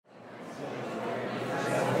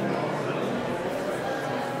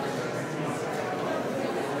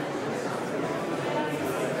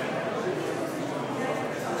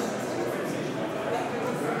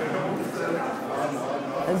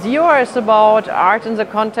DYOR is about art in the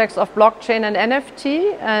context of blockchain and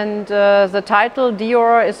NFT, and the title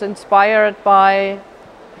DYOR is inspired by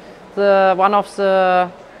one of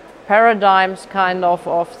the paradigms kind of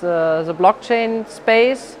the blockchain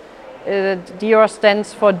space. DYOR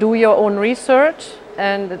stands for do your own research,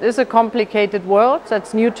 and it is a complicated world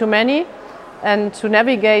that's new to many, and to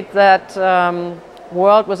navigate that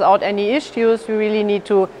world without any issues, you really need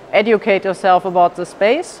to educate yourself about the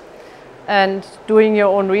space. And doing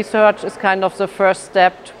your own research is kind of the first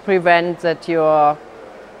step to prevent that you're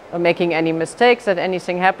making any mistakes, that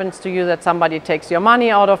anything happens to you, that somebody takes your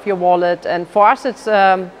money out of your wallet. And for us, it's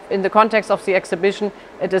in the context of the exhibition,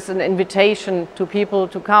 it is an invitation to people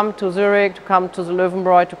to come to Zurich, to come to the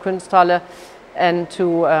Löwenbräu, to Kunsthalle, and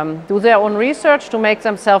to do their own research, to make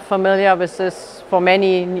themselves familiar with this, for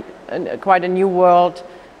many, quite a new world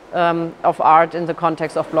of art in the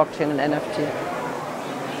context of blockchain and NFT.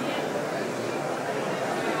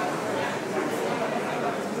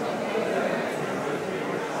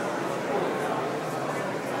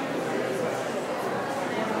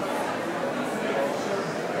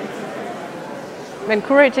 When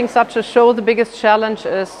curating such a show, the biggest challenge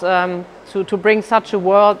is to bring such a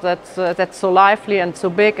world that's so lively and so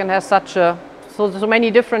big and has so many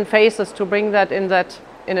different faces, to bring that in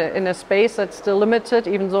a space that's still limited,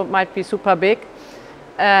 even though it might be super big.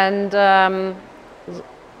 And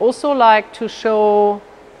also like to show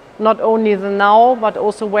not only the now, but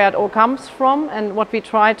also where it all comes from. And what we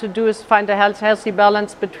try to do is find a healthy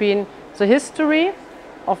balance between the history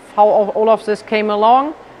of how all of this came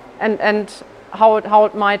along and how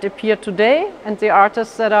it might appear today, and the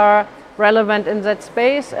artists that are relevant in that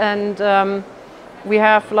space. And we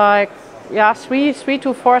have like three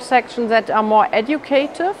to four sections that are more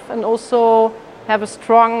educative and also have a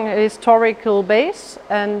strong historical base.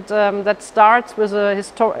 And that starts with a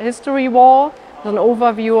history wall, with an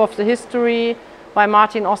overview of the history by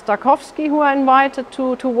Martin Ostachowski, who I invited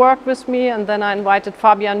to work with me. And then I invited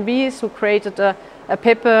Fabian Wyss, who created a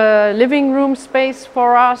Pepe living room space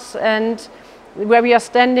for us. And where we are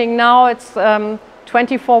standing now, it's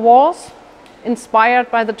 24 walls inspired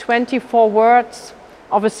by the 24 words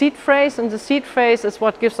of a seed phrase, and the seed phrase is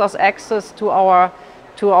what gives us access to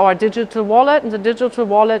our digital wallet. And the digital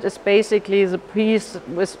wallet is basically the piece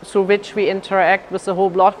through which we interact with the whole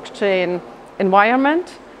blockchain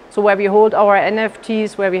environment. So where we hold our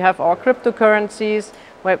NFTs, where we have our cryptocurrencies,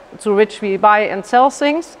 through which we buy and sell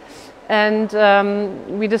things. And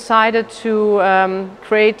we decided to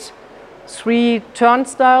create 3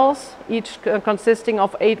 turnstiles, each consisting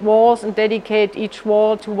of 8 walls, and dedicate each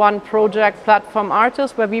wall to one project platform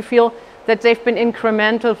artist, where we feel that they've been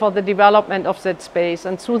incremental for the development of that space.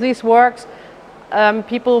 And through these works,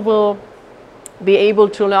 people will be able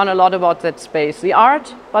to learn a lot about that space, the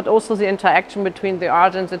art, but also the interaction between the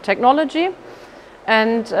art and the technology.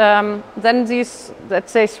 And then these,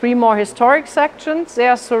 let's say, 3 more historic sections, they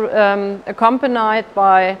are accompanied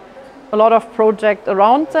by a lot of projects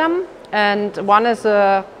around them. And one is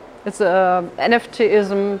it's a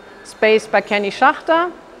NFTism Space by Kenny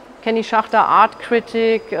Schachter. Kenny Schachter, art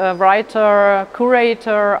critic, writer,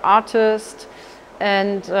 curator, artist.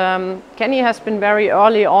 And Kenny has been very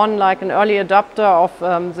early on, like an early adopter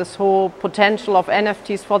of this whole potential of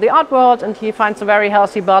NFTs for the art world. And he finds a very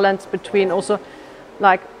healthy balance between also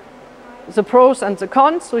like the pros and the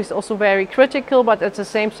cons. So he's also very critical, but at the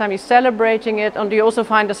same time he's celebrating it. And you also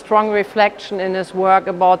find a strong reflection in his work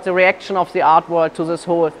about the reaction of the art world to this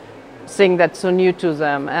whole thing that's so new to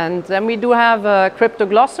them. And then we do have a crypto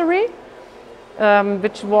glossary,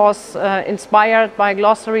 which was inspired by a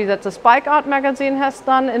glossary that the Spike Art magazine has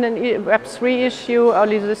done in a Web3 issue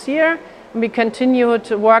early this year. And we continued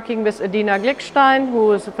working with Adina Glickstein,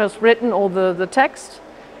 who has written all the text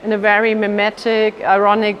in a very mimetic,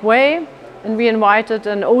 ironic way. And we invited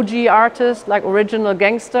an OG artist, like original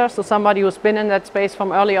gangster, so somebody who's been in that space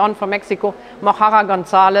from early on from Mexico, Moxarra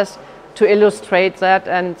Gonzales, to illustrate that.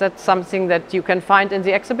 And that's something that you can find in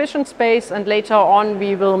the exhibition space. And later on,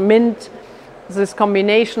 we will mint this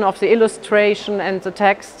combination of the illustration and the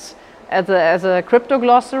texts as a crypto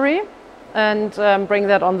glossary, and bring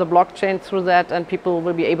that on the blockchain through that, and people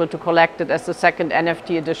will be able to collect it as the second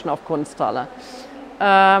NFT edition of Kunsthalle.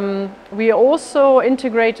 We also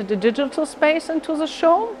integrated a digital space into the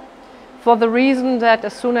show, for the reason that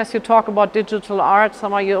as soon as you talk about digital art,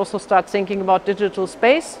 somehow you also start thinking about digital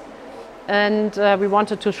space. And we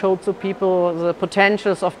wanted to show to people the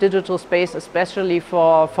potentials of digital space, especially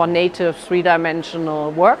for native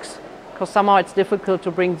 3-dimensional works, because somehow it's difficult to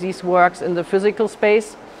bring these works in the physical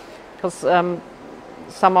space, because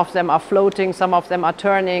some of them are floating, some of them are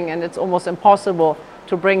turning, and it's almost impossible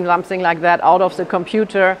to bring something like that out of the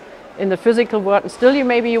computer in the physical world. And still,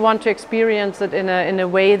 maybe you want to experience it in a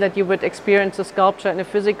way that you would experience a sculpture in a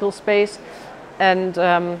physical space. And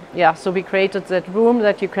yeah, so we created that room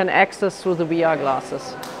that you can access through the VR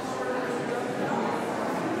glasses.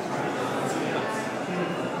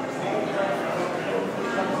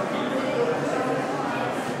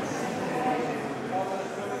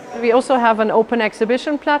 We also have an open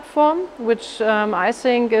exhibition platform, which I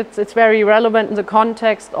think it's very relevant in the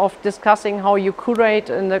context of discussing how you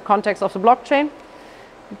curate in the context of the blockchain.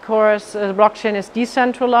 Because the blockchain is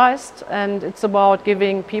decentralized and it's about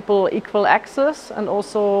giving people equal access and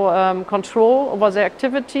also control over their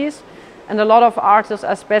activities. And a lot of artists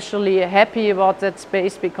are especially happy about that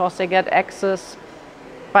space because they get access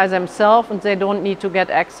by themselves and they don't need to get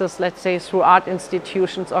access, let's say, through art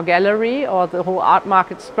institutions or gallery or the whole art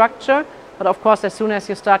market structure. But of course, as soon as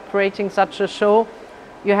you start creating such a show,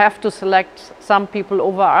 you have to select some people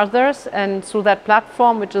over others. And through that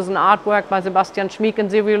platform, which is an artwork by Sebastian Schmieg and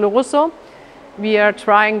Silvio Lorusso, we are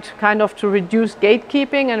trying to reduce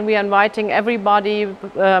gatekeeping, and we are inviting everybody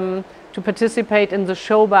to participate in the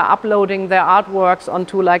show by uploading their artworks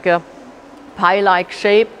onto like a pie-like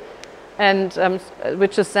shape, and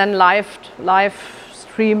which is then live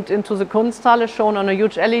streamed into the Kunsthalle, shown on a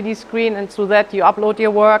huge LED screen, and through that you upload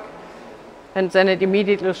your work, and then it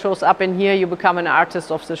immediately shows up in here. You become an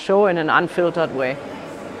artist of the show in an unfiltered way.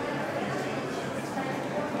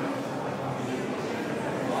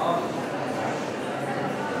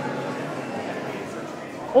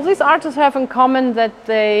 All these artists have in common that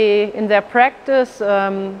they, in their practice,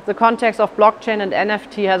 the context of blockchain and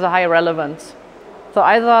NFT has a high relevance. So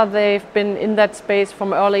either they've been in that space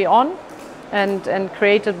from early on and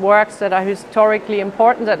created works that are historically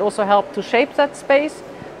important that also help to shape that space,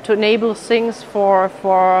 to enable things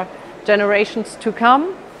for generations to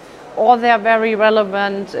come, or they're very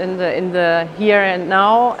relevant in the here and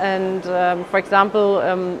now. And for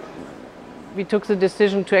example, we took the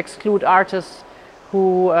decision to exclude artists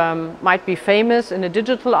who might be famous in a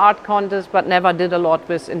digital art contest but never did a lot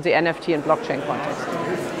in the NFT and blockchain context.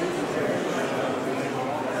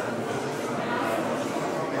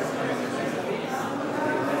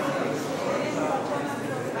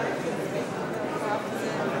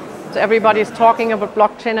 So everybody's talking about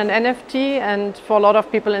blockchain and NFT, and for a lot of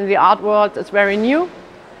people in the art world, it's very new.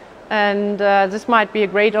 And this might be a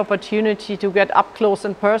great opportunity to get up close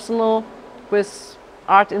and personal with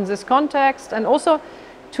art in this context, and also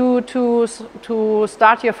to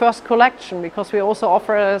start your first collection, because we also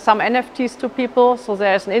offer some NFTs to people. So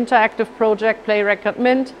there's an interactive project, Play Record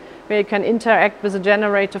Mint, where you can interact with a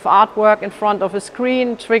generative artwork in front of a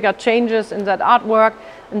screen, trigger changes in that artwork,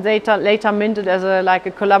 and later minted as like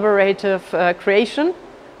a collaborative creation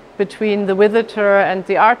between the visitor and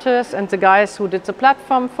the artist and the guys who did the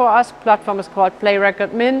platform for us. The platform is called Play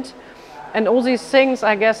Record Mint. And all these things,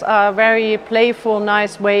 I guess, are a very playful,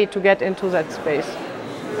 nice way to get into that space.